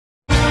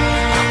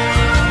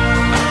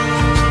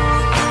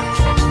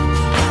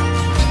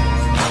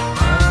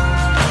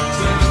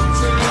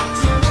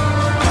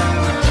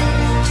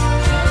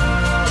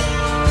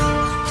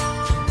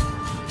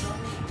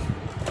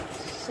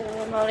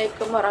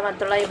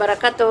warahmatullahi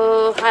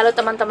wabarakatuh. Halo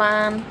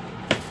teman-teman.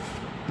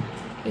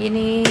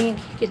 Ini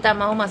kita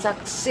mau masak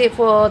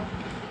seafood.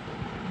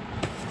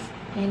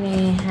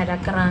 Ini ada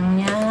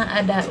kerangnya,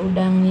 ada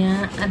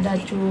udangnya, ada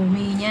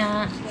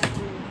cuminya,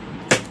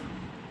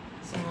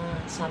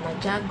 sama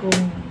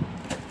jagung.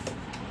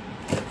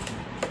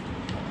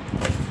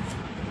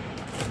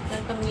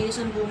 Dan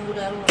pemirisan bumbu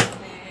darurat.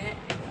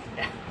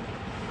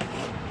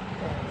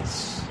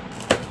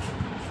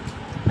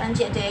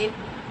 Panci ajaib.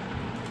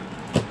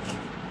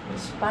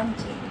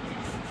 Panci.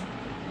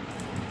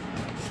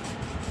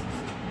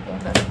 Ya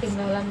nggak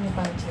ketinggalan nih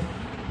panci.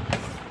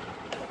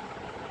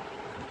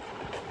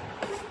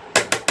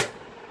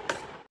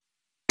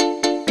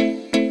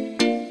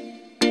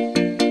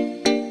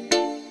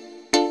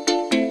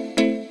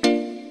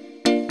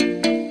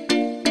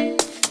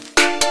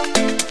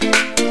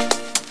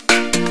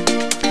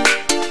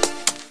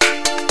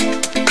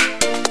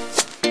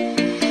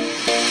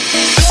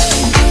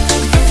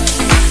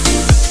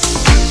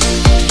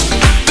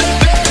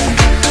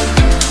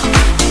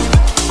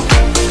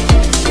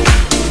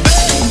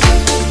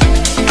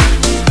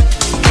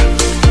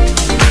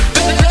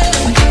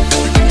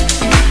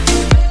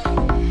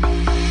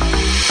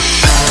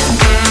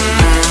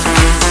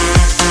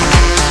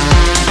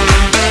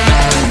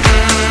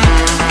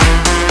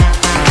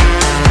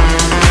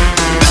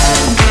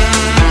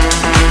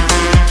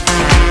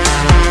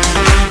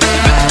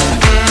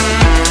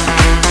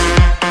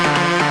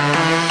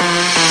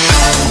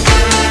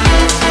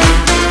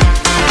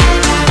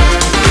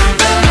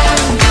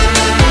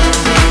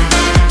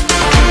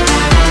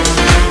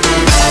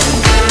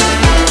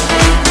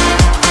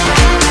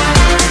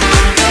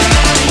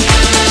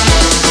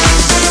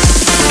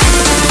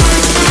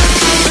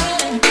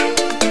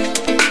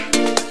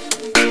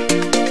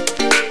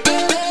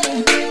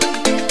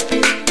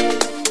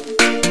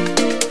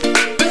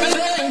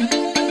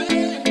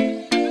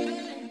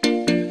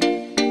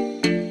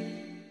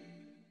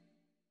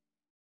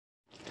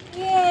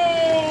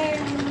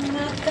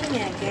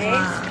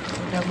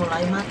 Udah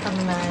mulai matang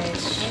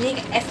guys. Ini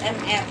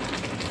SMR.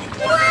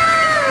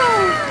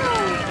 Wow.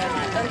 Udah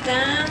matang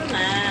kan?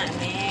 Nah,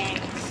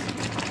 next.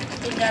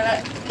 Tinggal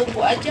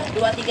tunggu aja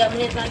 2-3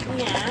 menit lagi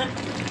ya.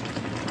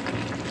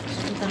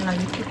 Sebentar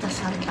lagi kita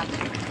santap.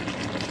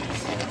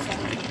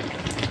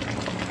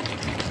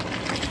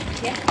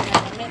 Ya, 3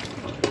 menit.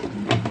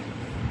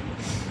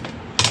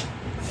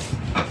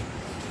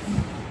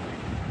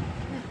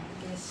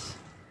 Guys.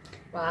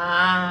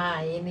 Wah,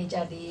 ini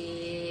jadi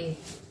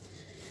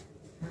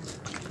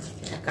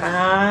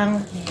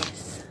kerang.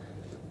 Yes.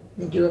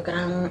 Ini juga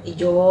kerang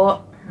hijau.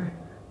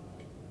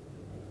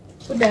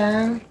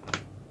 Udang.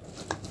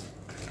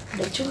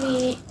 Ada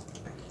cumi.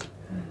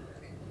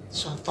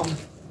 Sotong.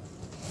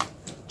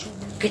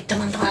 Oke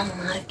teman-teman,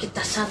 mari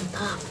kita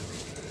santap.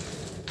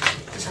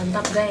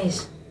 Santap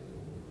guys.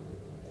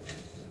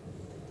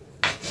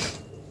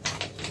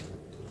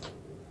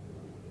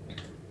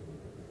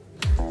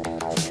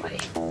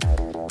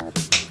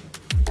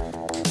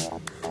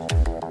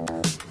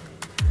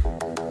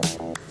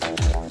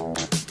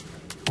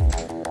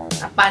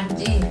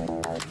 Panci.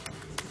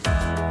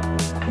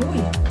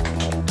 Wih.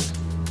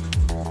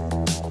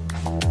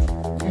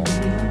 Jadi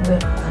bingung gue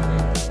makannya.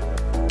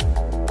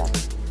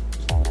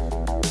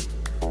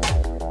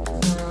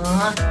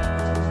 Nah.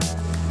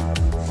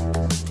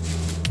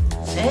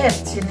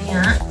 Sini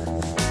ya.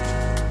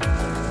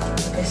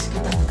 Guys,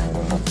 kita makan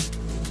dulu.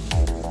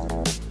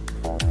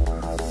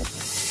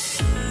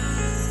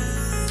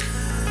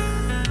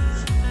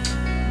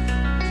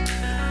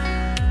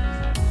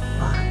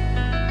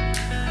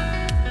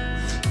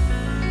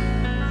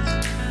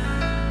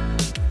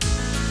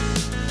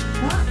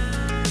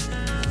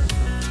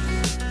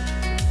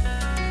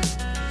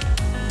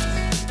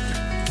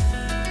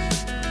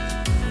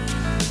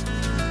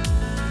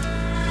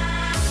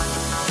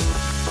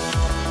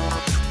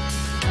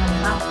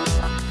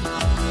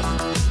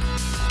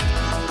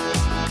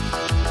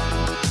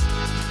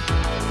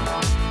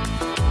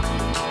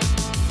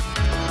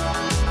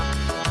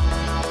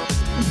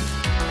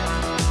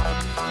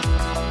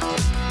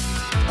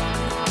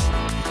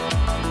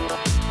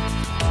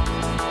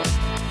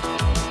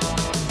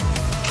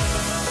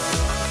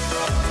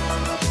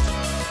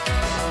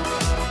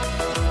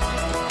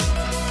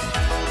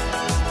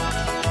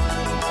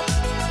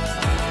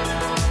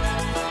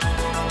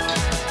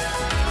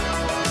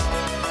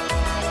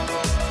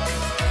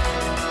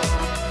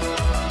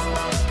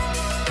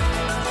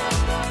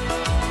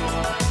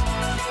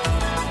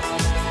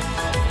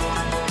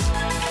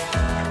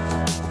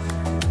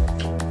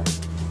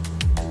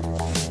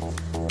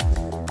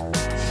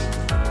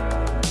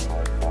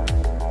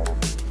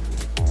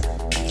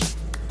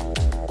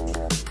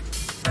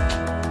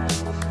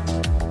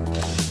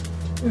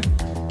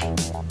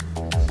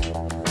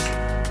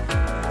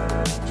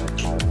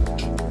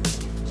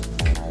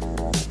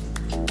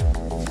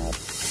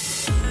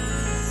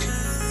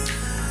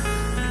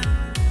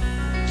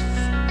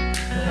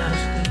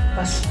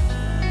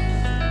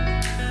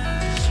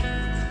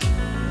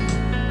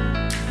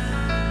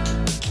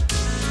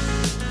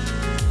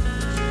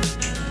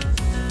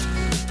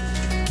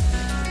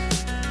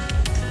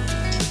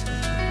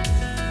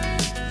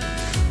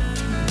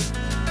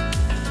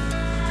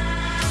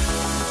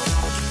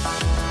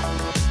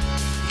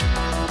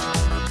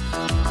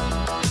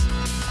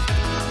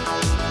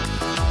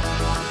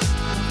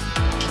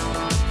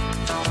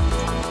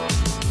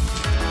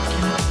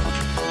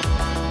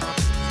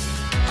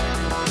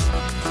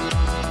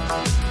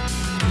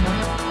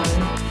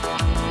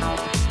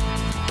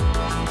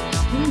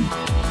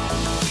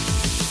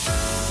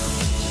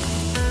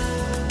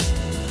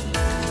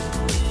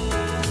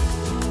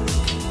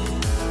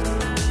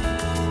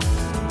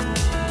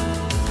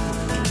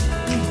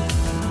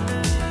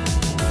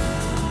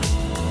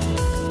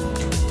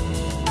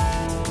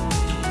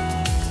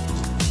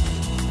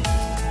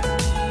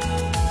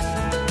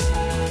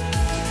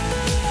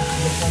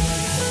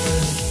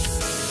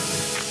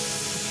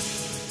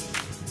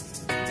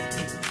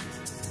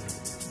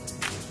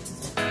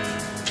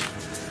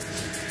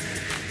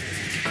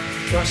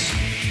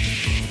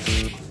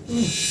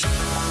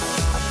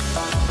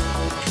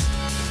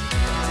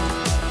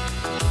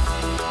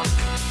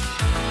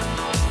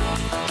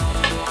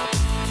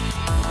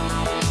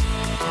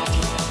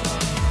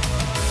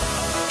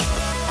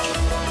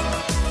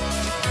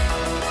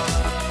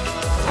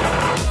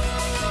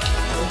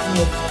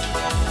 lanjut.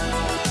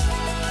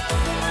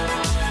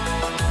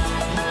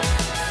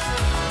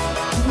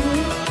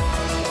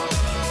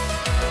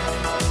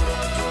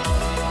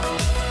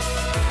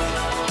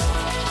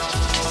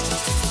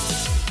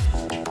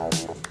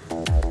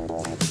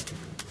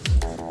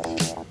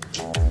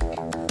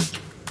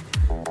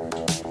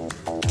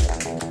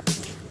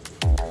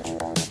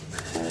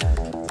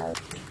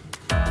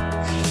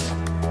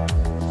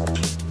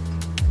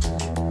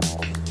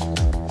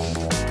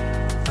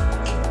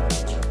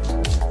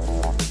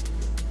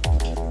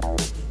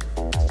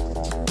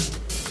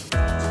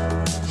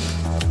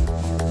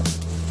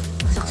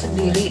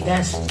 Sendiri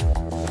guys.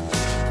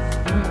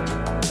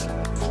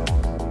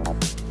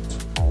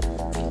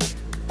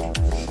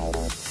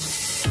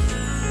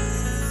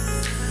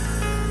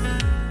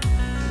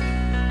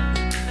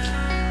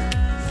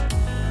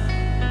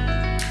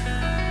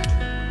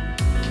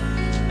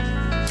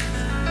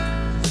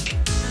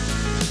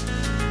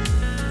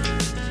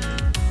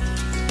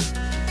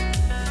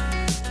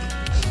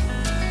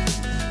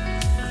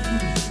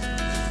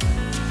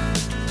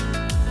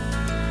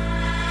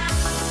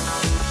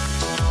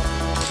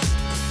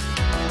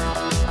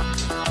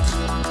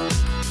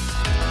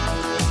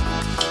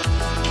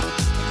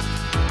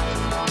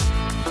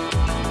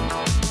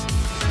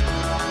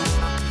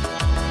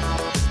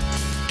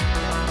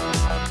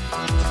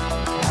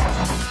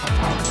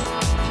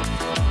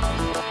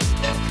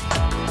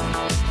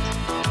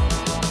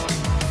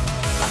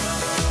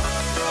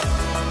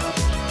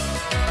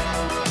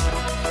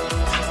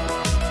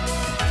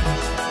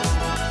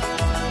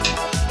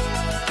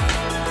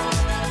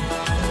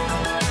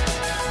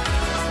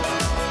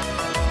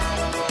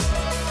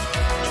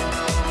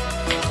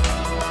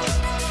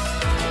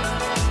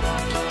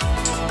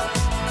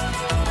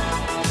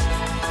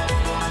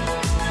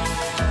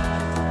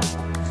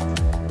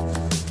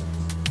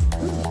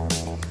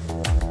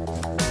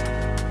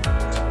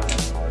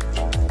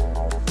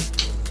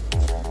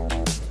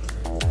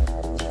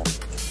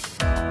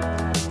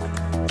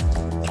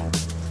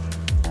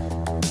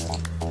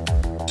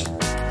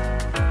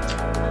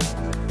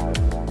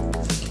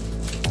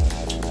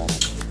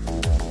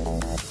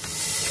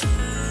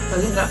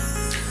 Lagi enggak?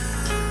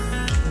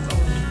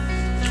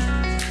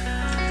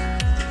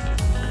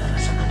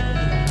 Rasakan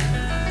lagi dalam.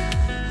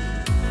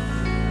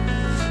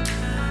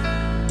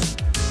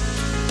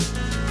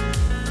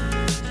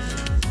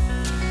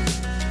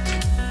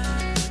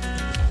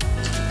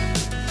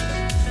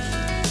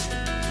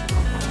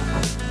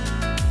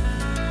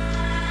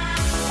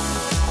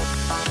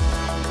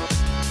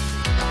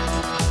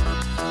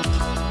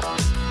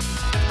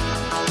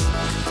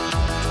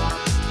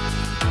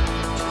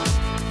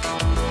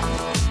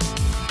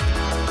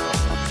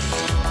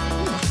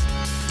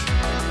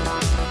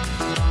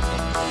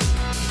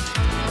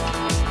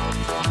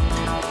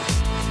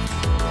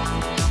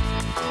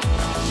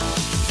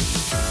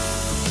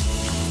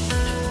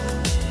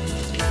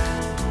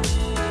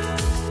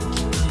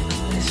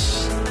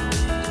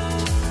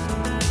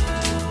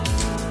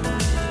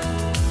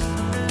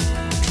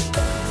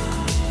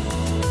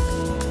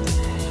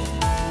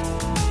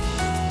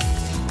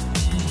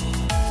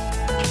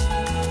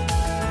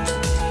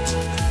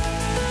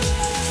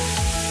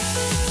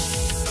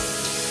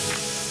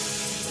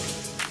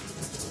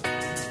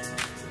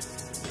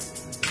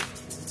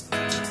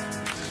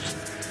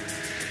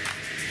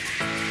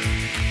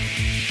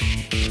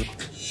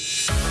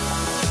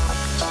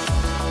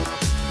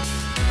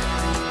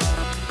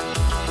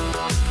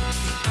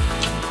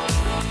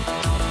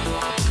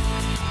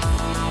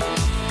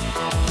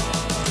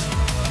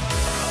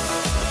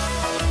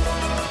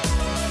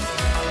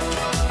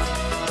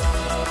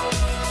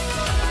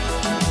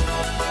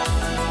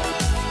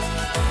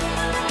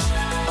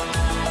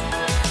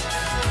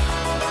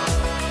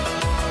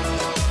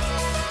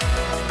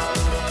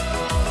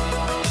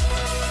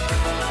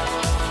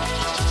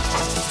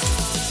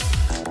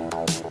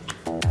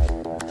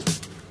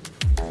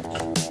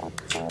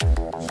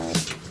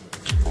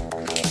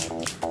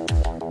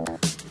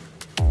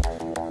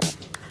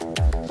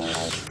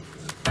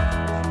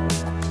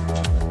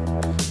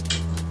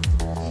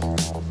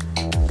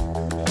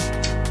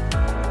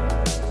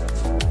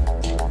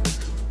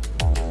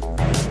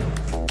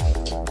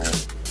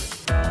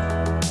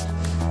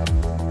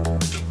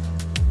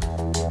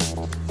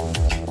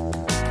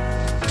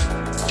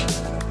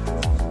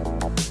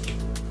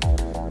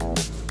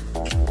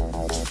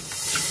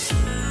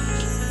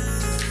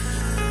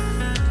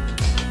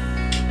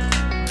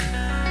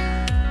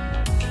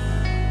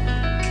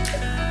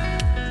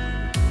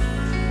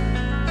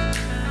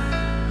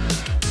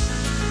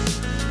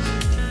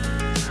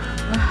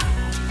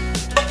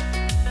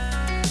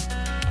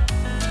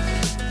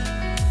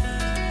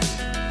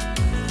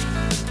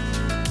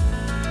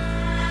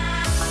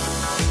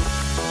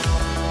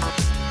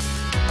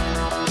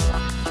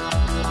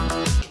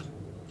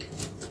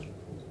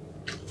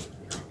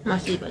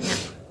 Masih banyak.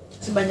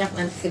 Sebanyak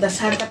nanti kita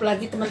santap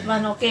lagi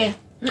teman-teman. Oke.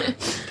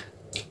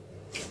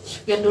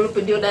 Sekian dulu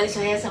video dari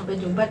saya. Sampai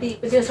jumpa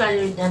di video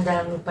selanjutnya.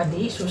 Jangan lupa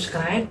di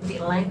subscribe, di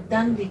like,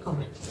 dan di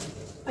komen.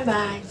 Bye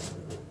bye.